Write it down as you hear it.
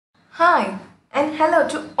Hi and hello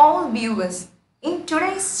to all viewers. In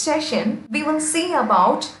today's session, we will see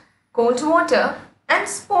about Coldwater and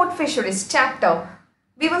sport fisheries chapter.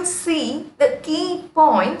 We will see the key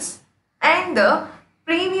points and the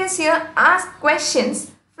previous year asked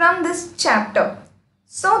questions from this chapter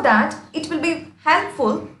so that it will be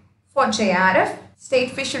helpful for JRF, State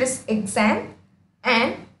Fisheries Exam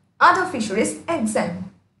and other fisheries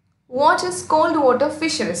exam. What is coldwater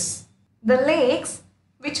fisheries? The lakes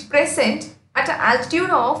which present at an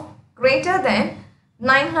altitude of greater than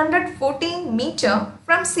 914 meter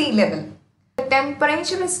from sea level. The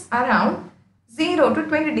temperature is around 0 to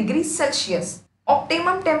 20 degrees Celsius.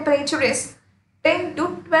 Optimum temperature is 10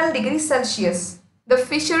 to 12 degrees Celsius. The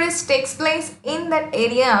fisheries takes place in that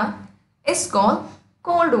area is called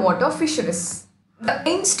coldwater fisheries. The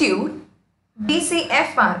institute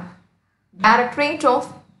DCFR, Directorate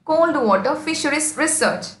of Coldwater Fisheries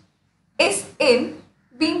Research, is in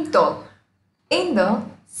Beamthal. In the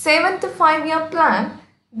 7th 5-year plan,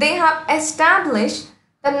 they have established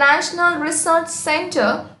the National Research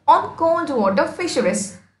Center on Coldwater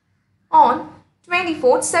Fisheries on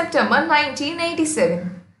 24th September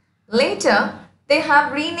 1987. Later, they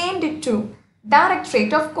have renamed it to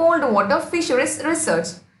Directorate of Coldwater Fisheries Research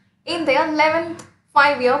in their 11th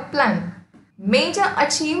 5-year plan. Major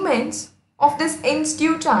achievements of this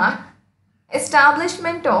institute are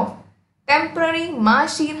establishment of temporary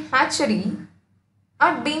marsh-shear hatchery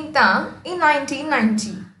at Beamthal in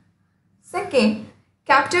 1990. Second,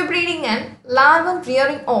 captive breeding and larval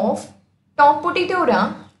rearing of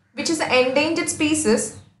Toputitora, which is an endangered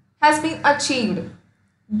species, has been achieved.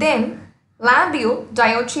 Then, Labio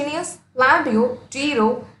Diogenes, Labio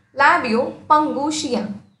Giro, Labio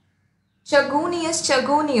Pangusia, Chagunius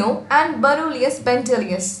chagunio and Barulius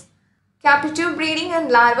bentelius. Captive breeding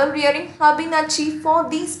and larval rearing have been achieved for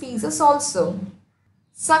these species also.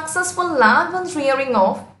 Successful larval rearing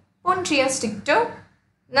of Puntria stictor,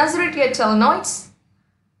 Nazaritia telenoids,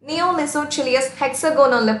 Neolysochilius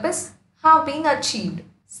hexagonolepis have been achieved.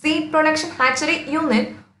 Seed production hatchery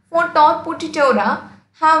unit for Torputitora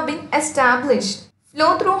have been established.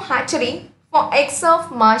 Flow-through hatchery for eggs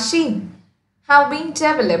of marsh have been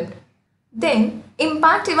developed. Then,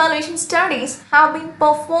 impact evaluation studies have been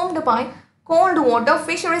performed by Coldwater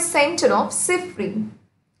Fisheries Center of SIFRI.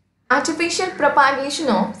 Artificial propagation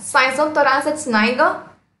of Schizothoracids niger,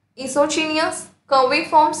 Isochinias,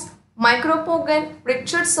 curviforms, Micropogon,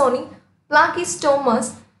 Richardsoni,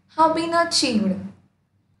 Placistomas have been achieved.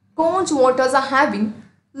 Cold waters are having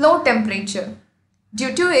low temperature.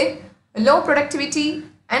 Due to it, low productivity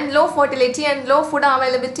and low fertility and low food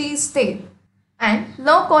availability is there. And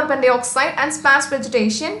low carbon dioxide and sparse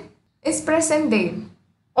vegetation is present there.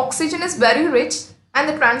 Oxygen is very rich and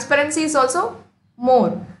the transparency is also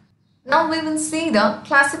more. Now we will see the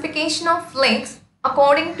classification of lakes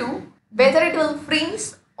according to whether it will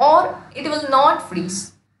freeze or it will not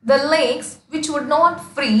freeze. The lakes which would not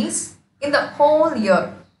freeze in the whole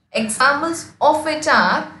year. Examples of which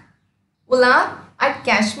are Ular at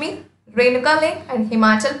Kashmir, Renuka Lake at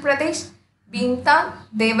Himachal Pradesh, Beamthal,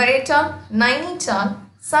 Devaretal, Nainital,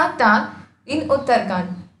 Sattar in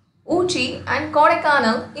Uttarakhand, Uchi and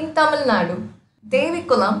Kodaikanal in Tamil Nadu,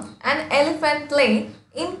 Devikulam and Elephant Lake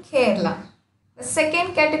in Kerala. The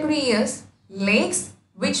second category is lakes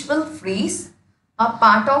which will freeze a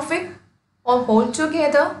part of it or hold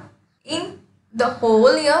together in the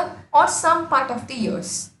whole year or some part of the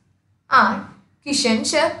years are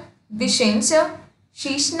Kishanchar, Vishenchar,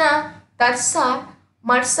 Shishna, Tarsar,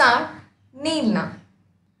 Marsar, Nilna.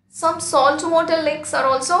 Some saltwater lakes are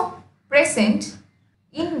also present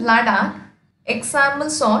in Ladakh.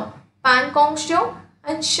 Examples are Pangong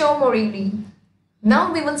and Shomoriri.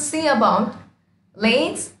 Now we will see about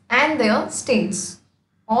lakes and their states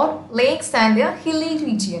or lakes and their hilly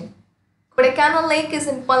region. Kodaikanal Lake is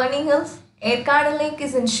in Palani Hills, Erkadu Lake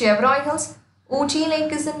is in Chevroy Hills, Uchi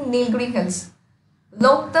Lake is in Nilgiri Hills.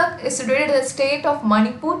 Loktak is situated in the state of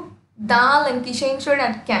Manipur, Dal and Kishanchar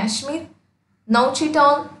at Kashmir,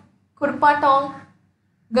 Nauchital, Kurpatol,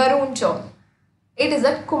 Garunchal. It is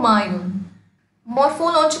at Kumaun.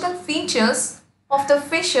 Morphological features of the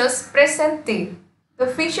fishes present there. The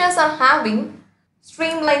fishes are having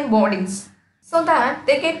streamlined bodies so that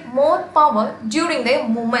they get more power during their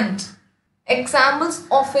movement. Examples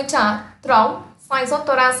of which are trout,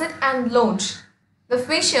 schizothoracids and loach. The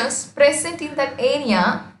fishes present in that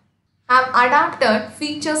area have adapted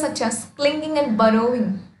features such as clinging and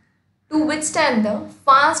burrowing to withstand the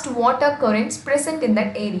fast water currents present in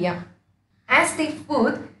that area. As the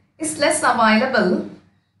food is less available,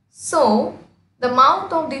 so the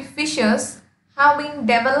mouth of the fishes have been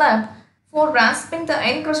developed for rasping the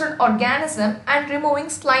encrusted organism and removing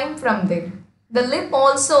slime from there. The lip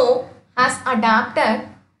also has adapted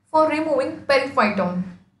for removing periphyton.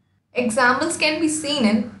 Examples can be seen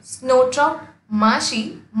in snow trout,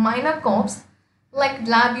 mashi, minor corps like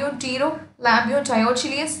Labiotiro,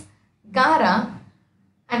 Labiotiochilius, Gara,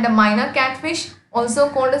 and a minor catfish also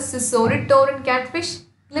called a scissorid taurin catfish,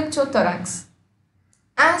 Glyptothorax.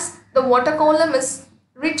 As the water column is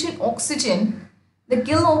rich in oxygen, the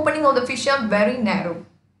gill opening of the fish are very narrow.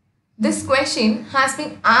 This question has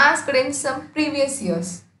been asked in some previous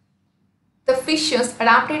years. The fish's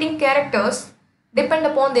adaptating characters depend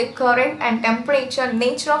upon their current and temperature,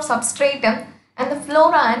 nature of substratum, and the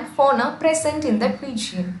flora and fauna present in that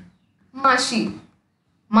region. Mashi.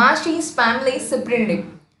 Mashi's family is Cyprinidae.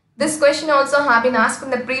 This question also have been asked in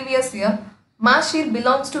the previous year. Mashi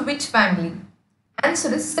belongs to which family?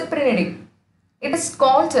 Answer is Cyprinidae. It is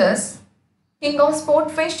called as king of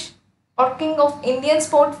sportfish or king of Indian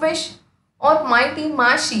sportfish or mighty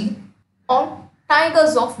mashi or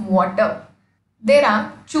tigers of water. There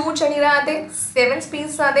are 2 genera are there, 7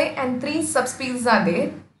 species are there and 3 subspecies are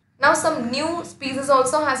there. Now some new species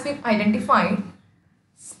also has been identified.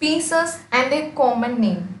 Species and a common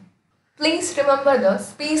name. Please remember the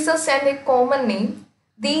species and a common name.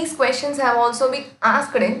 These questions have also been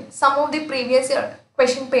asked in some of the previous year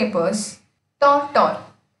question papers. Tortor,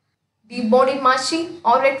 deep-bodied mashi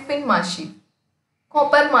or red-fin mashi.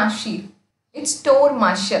 Copper mashi, it's tor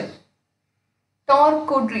marshal. Tor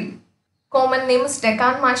kudri, common name is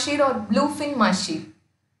Deccan mashi or bluefin mashi.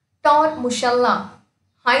 Tor mushalla,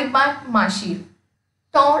 high-backed mashi.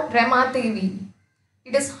 Tor remadevi,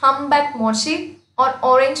 it is humpback mashi or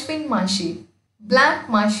orange fin mashi. Black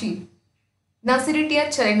mashi, Nasiritia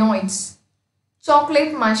cherinoids.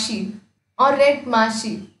 Chocolate mashi or red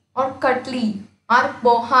mashi or cutlee or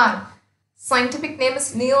bohar. Scientific name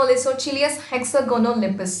is Neolysochilius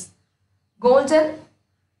hexagonolipus. Golden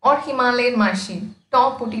or Himalayan mashi,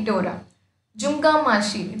 Tor putitora. Junga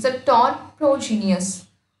mashi, it's a Tor progenius.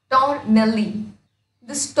 Tor nelly.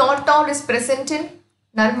 This tortor is present in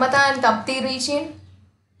Narmada and Tapti region.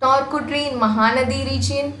 Tor kudri in Mahanadi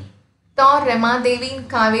region. Tor remadevi in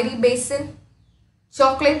Kaveri basin.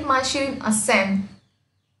 Chocolate mashi in Assam.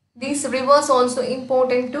 These rivers also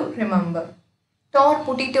important to remember. Tor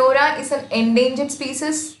putitora is an endangered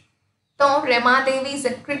species. Tor remadevi is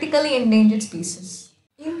a critically endangered species.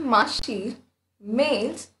 In mashi,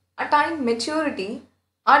 males attain maturity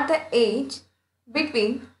at the age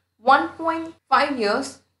between 1.5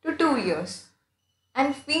 years to 2 years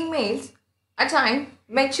and females attain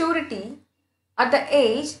maturity at the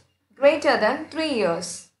age greater than 3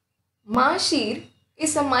 years. Mashir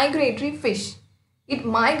is a migratory fish. It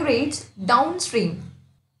migrates downstream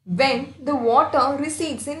when the water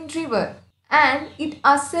recedes in river and it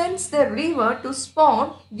ascends the river to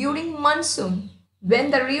spawn during monsoon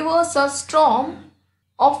when the rivers are strong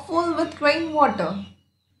or full with rainwater.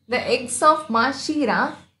 The eggs of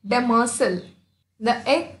Mashira demersal. The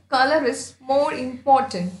egg color is more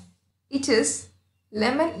important. It is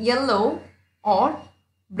lemon yellow or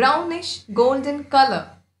brownish golden color.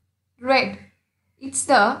 Red. It's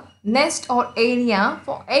the nest or area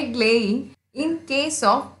for egg laying in case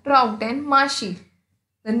of trout and mashi.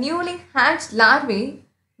 The newly hatched larvae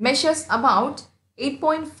measures about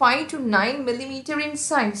 8.5 to 9 millimeter in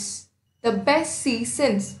size. The best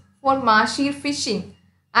seasons for mashi fishing,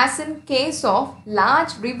 as in case of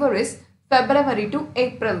large river, is February to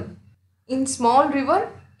April. In small river,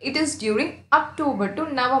 it is during October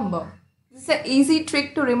to November. This is an easy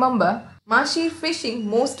trick to remember. Mashi fishing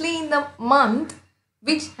mostly in the month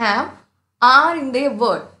which have R in their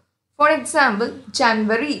word. For example,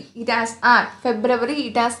 January it has R, February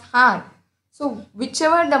it has R. So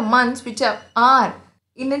whichever the months which have R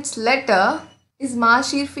in its letter is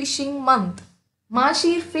Mashir fishing month.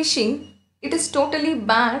 Mashir fishing, it is totally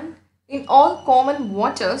banned in all common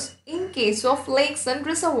waters in case of lakes and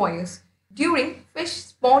reservoirs during fish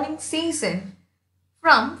spawning season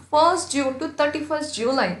from 1st June to 31st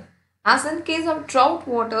July, as in case of trout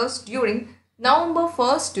waters during November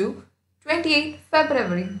 1st to 28th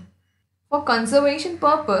February. For conservation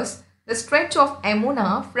purpose, the stretch of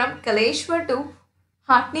Yamuna from Kaleshwar to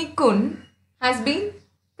Hatni Kund has been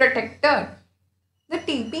protected. The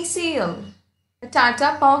TPCL, the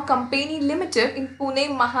Tata Power Company Limited in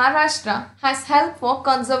Pune, Maharashtra, has helped for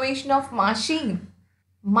conservation of Mashir.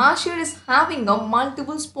 Mashir is having a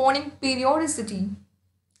multiple spawning periodicity.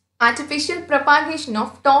 Artificial propagation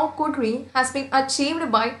of Tor kudri has been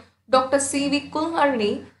achieved by Dr. C.V.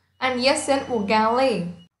 Kulkarni and S.N.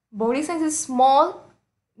 Ogale. Body size is small,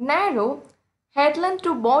 narrow, head length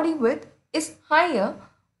to body width is higher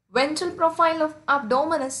Ventral profile of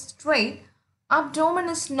abdomen is straight. Abdomen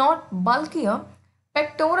is not bulkier.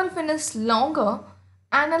 Pectoral fin is longer.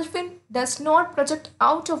 Anal fin does not project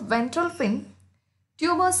out of ventral fin.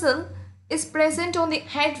 Tubercle is present on the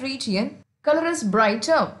head region. Color is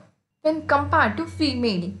brighter when compared to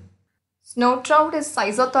female. Snow trout is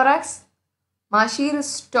schizothorax. Mashir is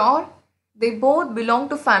star. They both belong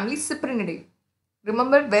to family Cyprinidae.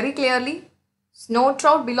 Remember it very clearly. Snow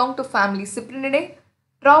trout belong to family Cyprinidae.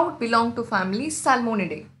 Trout belong to family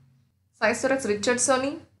Salmonidae. Schizorex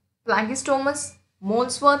richardsoni, Plagistomus,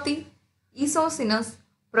 Molesworthy, Esocinus,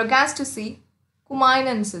 Progastusi,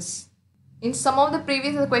 Cumainensis. In some of the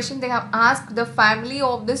previous questions, they have asked the family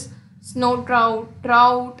of this snow trout,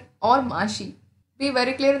 trout or mashi. Be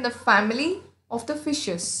very clear in the family of the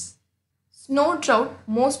fishes. Snow trout,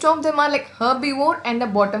 most of them are like herbivore and a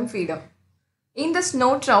bottom feeder. In the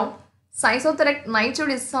snow trout, schizothorax nitrid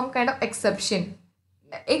is some kind of exception.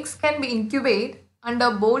 The eggs can be incubated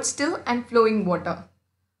under both still and flowing water.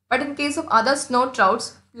 But in case of other snow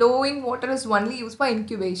trouts, flowing water is only used for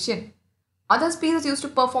incubation. Other species used to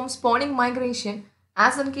perform spawning migration.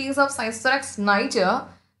 As in case of Schizothorax niger,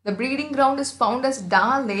 the breeding ground is found as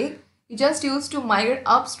Dal Lake. It just used to migrate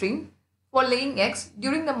upstream for laying eggs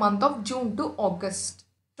during the month of June to August.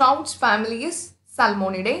 Trout's family is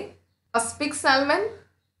Salmonidae. Pacific salmon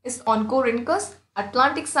is Oncorhynchus.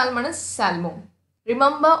 Atlantic salmon is Salmon.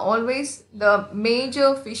 Remember always the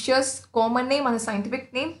major fishes, common name and a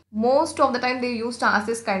scientific name. Most of the time they used to ask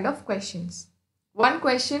this kind of questions. One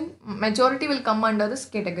question, majority will come under this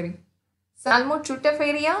category.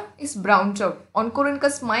 Salmotrutefaria is brown trout.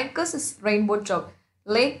 Oncorhynchus micus is rainbow trout.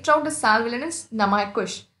 Lake trout is Salvelinus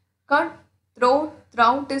namakush. Cutthroat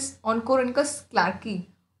trout is Oncorhynchus clarki.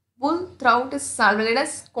 Bull trout is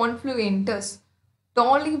Salvelinus confluentus.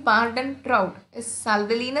 Tolly barden trout is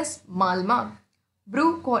Salvelinus malma.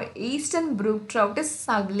 Brook or eastern brook trout is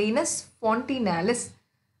Salvelinus fontinalis.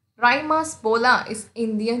 Rimas bola is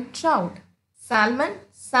Indian trout.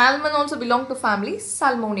 Salmon also belong to family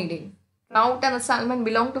Salmonidae. Trout and the salmon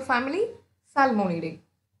belong to family Salmonidae.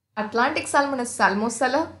 Atlantic salmon is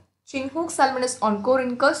Salmonella. Chinhook salmon is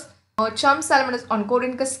Oncorhynchus. Chum salmon is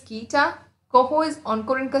Oncorhynchus kita. Coho is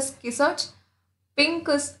Oncorhynchus kisach. Pink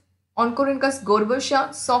is Oncorhynchus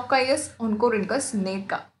gorbusia. Sockeye is Oncorhynchus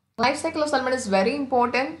neca. Life cycle of salmon is very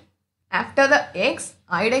important. After the eggs,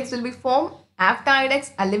 eyed eggs will be formed. After eyed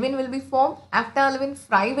eggs, alevin will be formed. After alevin,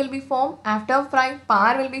 fry will be formed. After fry,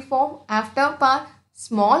 par will be formed. After par,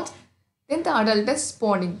 smolt. Then the adult is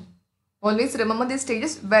spawning. Always remember these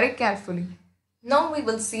stages very carefully. Now we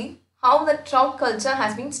will see how the trout culture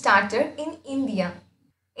has been started in India.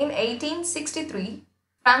 In 1863,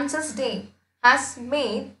 Francis Day has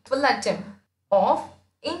made a full attempt of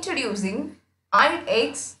introducing eyed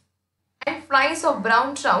eggs and fries of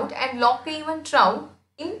brown trout and Lockhaven trout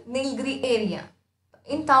in Nilgiri area.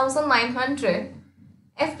 In 1900,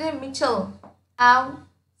 F.J. Mitchell have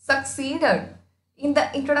succeeded in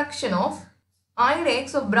the introduction of eyed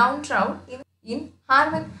eggs of brown trout in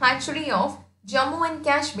Harman hatchery of Jammu and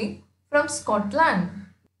Kashmir from Scotland.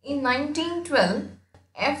 In 1912,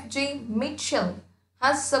 F.J. Mitchell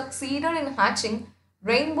has succeeded in hatching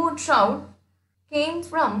rainbow trout came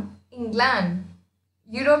from England.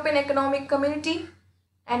 European Economic Community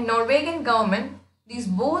and Norwegian government, these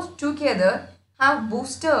both together have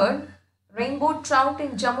boosted rainbow trout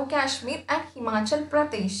in Jammu Kashmir and Himachal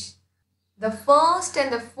Pradesh. The first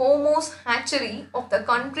and the foremost hatchery of the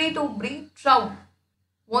country to breed trout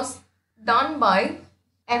was done by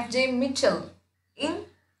F.J. Mitchell in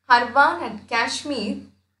Harwan and Kashmir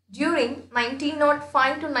during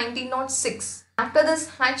 1905 to 1906. After this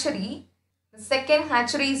hatchery, the second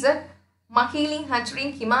hatchery is at Mahili hatchery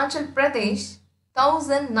in Himachal Pradesh,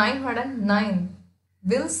 1909.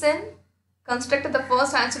 Wilson constructed the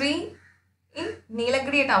first hatchery in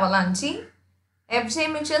Nilagiri at Avalanche. F.J.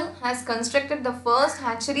 Mitchell has constructed the first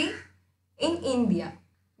hatchery in India.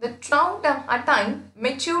 The trout attain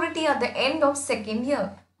maturity at the end of second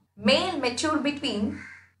year. Male mature between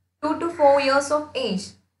 2 to 4 years of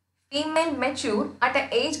age. Female mature at an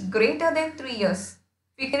age greater than 3 years.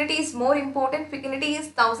 Fecundity is more important. Fecundity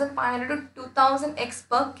is 1500 to 2000 eggs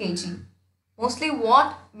per kg. Mostly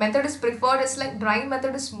what method is preferred is like dry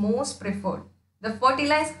method is most preferred. The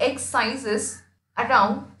fertilized egg size is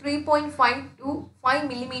around 3.5 to 5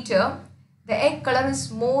 millimeter. The egg color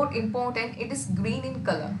is more important. It is green in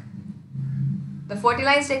color. The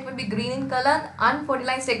fertilized egg will be green in color.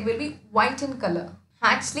 Unfertilized egg will be white in color.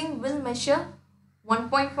 Hatchling will measure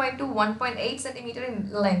 1.5 to 1.8 centimeter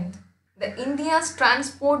in length. The India's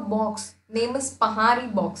transport box name is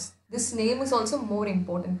Pahari box. This name is also more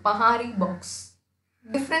important. Pahari box.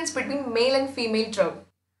 Difference between male and female trout.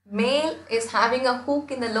 Male is having a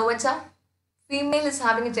hook in the lower jaw. Female is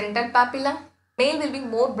having a genital papilla. Male will be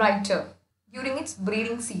more brighter during its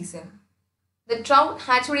breeding season. The trout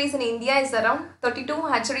hatcheries in India is around 32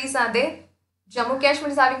 hatcheries are there. Jammu Kashmir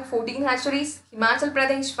is having 14 hatcheries. Himachal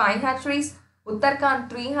Pradesh 5 hatcheries. Uttarakhand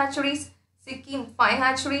 3 hatcheries. Sikkim 5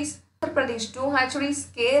 hatcheries. Uttar Pradesh 2 hatcheries.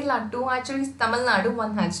 Kerala 2 hatcheries. Tamil Nadu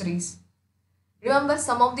 1 hatcheries. Remember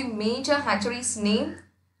some of the major hatcheries name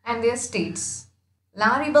and their states.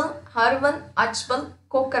 Laribal, Harvan, Achbal,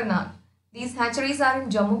 Kokarnar. These hatcheries are in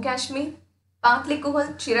Jammu Kashmir.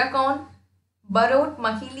 Patlikuhal, Chirakan, Barot,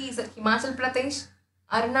 Mahili is at Himachal Pradesh.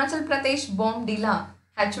 Arunachal Pradesh, Bomdila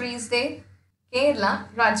hatchery is there. Kerala,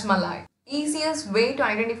 Rajmalai. Easiest way to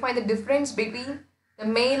identify the difference between the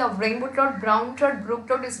male of rainbow trout, brown trout, brook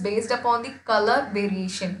trout is based upon the color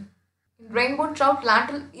variation. In rainbow trout,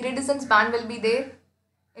 lateral iridescence band will be there.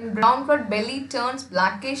 In brown trout, belly turns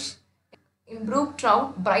blackish. In brook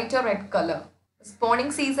trout, brighter red color. The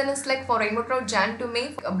spawning season is like for rainbow trout Jan to May.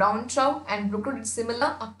 For a brown trout and brook trout is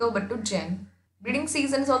similar October to Jan. Breeding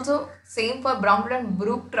season is also same for brown trout and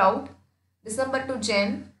brook trout, December to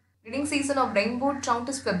Jan. Breeding season of rainbow trout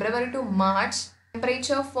is February to March.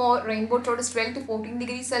 Temperature for rainbow trout is 12 to 14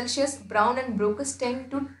 degrees Celsius. Brown and brook is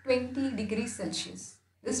 10 to 20 degrees Celsius.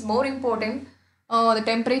 This is more important. The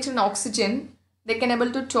temperature and oxygen they can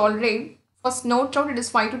able to tolerate. For snow trout it is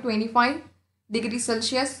 5 to 25 degrees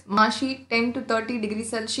Celsius. Marshy 10 to 30 degrees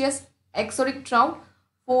Celsius. Exotic trout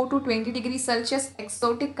 4 to 20 degrees Celsius.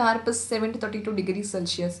 Exotic carp is 7 to 32 degrees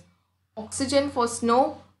Celsius. Oxygen for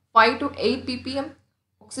snow 5 to 8 ppm.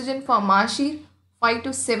 Oxygen for marshy 5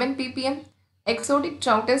 to 7 ppm. Exotic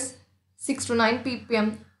trout is 6 to 9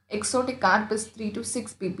 ppm. Exotic carp is 3 to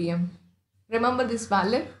 6 ppm. Remember this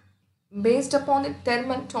value. Based upon the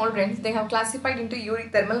thermal tolerance, they have classified into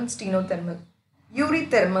eurythermal and stenothermal.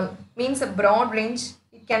 Eurythermal means a broad range.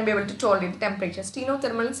 It can be able to tolerate temperature.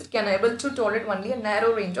 Stenothermal is it can able to tolerate only a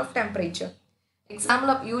narrow range of temperature. Example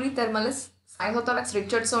of eurythermal is Cyclothorax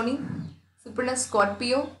richardsoni, Cyprinus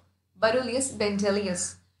scorpio, Barulius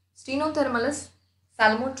bendelius. Stenothermal is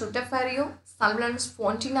Salmo trutafario, Salmonus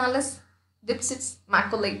fontinalis, Dipsits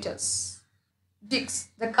maculatus. Jigs.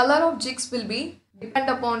 The color of jigs will be depend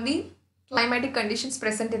upon the climatic conditions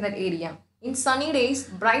present in that area. In sunny days,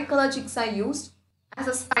 bright color jigs are used as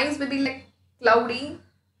the skies will be like cloudy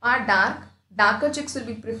or dark. Darker jigs will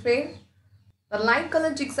be preferred. The light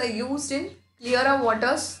color jigs are used in clearer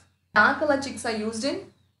waters. Dark color jigs are used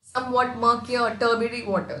in somewhat murkier or turbid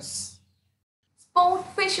waters. Sport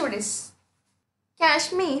fisheries.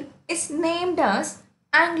 Kashmir is named as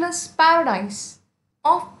Angler's Paradise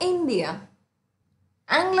of India.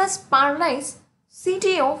 Angler's Paradise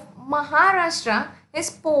city of Maharashtra is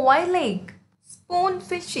Powai Lake. Spoon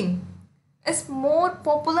fishing is more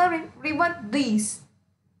popular in river breeze.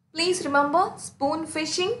 Please remember, spoon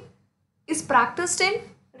fishing is practiced in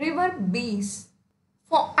river breeze.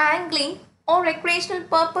 For angling or recreational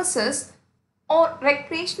purposes or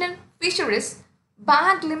recreational fisheries,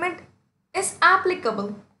 bag limit is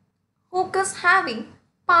applicable. Hookers having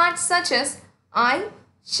parts such as eye,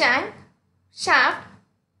 shank, shaft,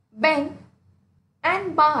 bend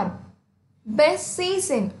and barb. Best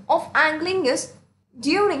season of angling is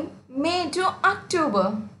during May to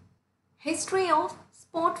October. History of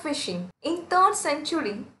sport fishing. In 3rd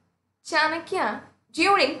century, Chanakya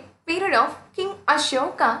during period of King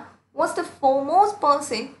Ashoka was the foremost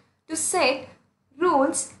person to set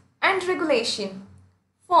rules and regulation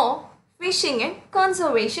for fishing and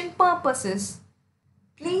conservation purposes.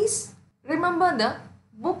 Please remember the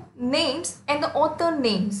book names and the author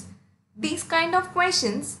names. These kind of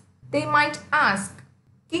questions they might ask.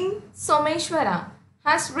 King Someshwara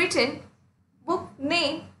has written book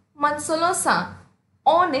name Mansalosa.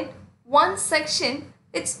 On it, one section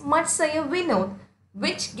it's Matsaya Vinod,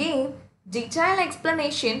 which gave detailed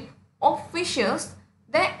explanation of fishes,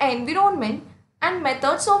 their environment and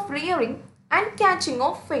methods of rearing and catching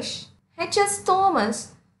of fish. H.S.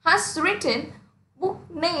 Thomas has written book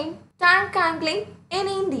named Tank Angling in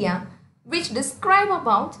India, which describe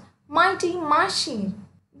about mighty machine,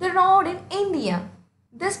 the rod in India.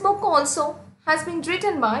 This book also has been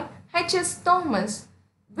written by H.S. Thomas,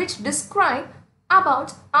 which describe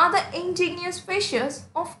about other ingenious fishes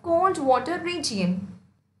of cold water region.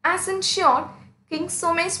 As in short, King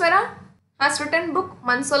Someswara has written book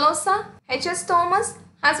Mansalosa. H.S. Thomas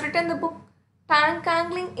has written the book Tank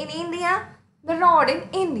Angling in India, the rod in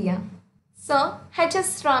India. Sir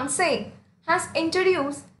H.S. Ramsay has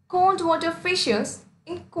introduced cold water fishes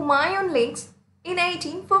in Kumaon Lakes in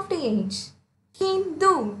 1858.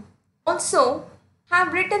 Hindu also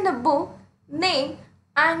have written the book named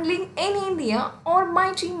Angling in India or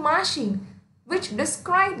Mighty Mashi, which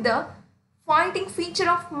describe the fighting feature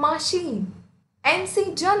of Mashi.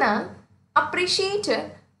 NC Journal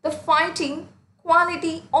appreciated the fighting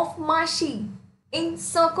quality of Mashi in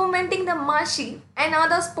circumventing the Mashi and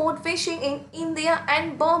other sport fishing in India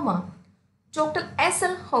and Burma. Dr.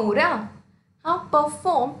 S.L. Hora have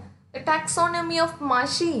performed the taxonomy of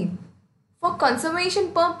Mashi. For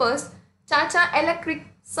conservation purpose, Tata Electric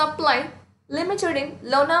Supply Limited in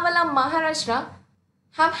Lonavala, Maharashtra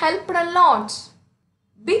have helped a lot.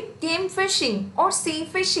 Big game fishing or sea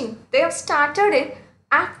fishing, they have started it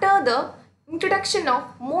after the introduction of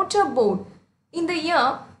motorboat in the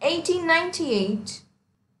year 1898.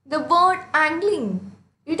 The word angling,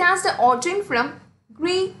 it has the origin from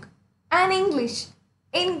Greek and English.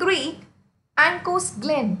 In Greek, ankos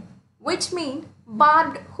glen, which means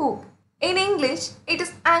barbed hook. In English, it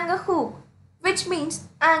is anger hook, which means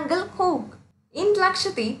angle hook. In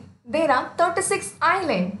Lakshadweep, there are 36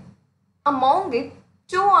 islands. Among it,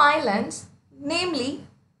 two islands, namely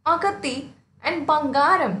Agatti and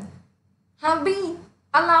Bangaram, have been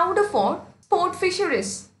allowed for sport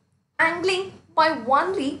fisheries. Angling by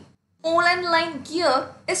only pole and line gear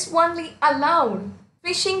is only allowed.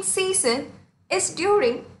 Fishing season is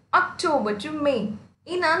during October to May.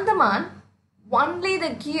 In Andaman, only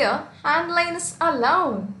the gear hand line is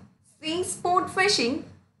allowed. Sea sport fishing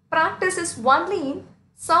practice is only in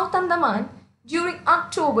South Andaman during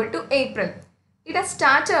October to April. It has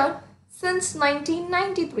started since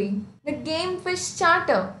 1993. The game fish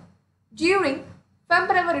charter during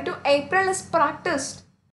February to April is practiced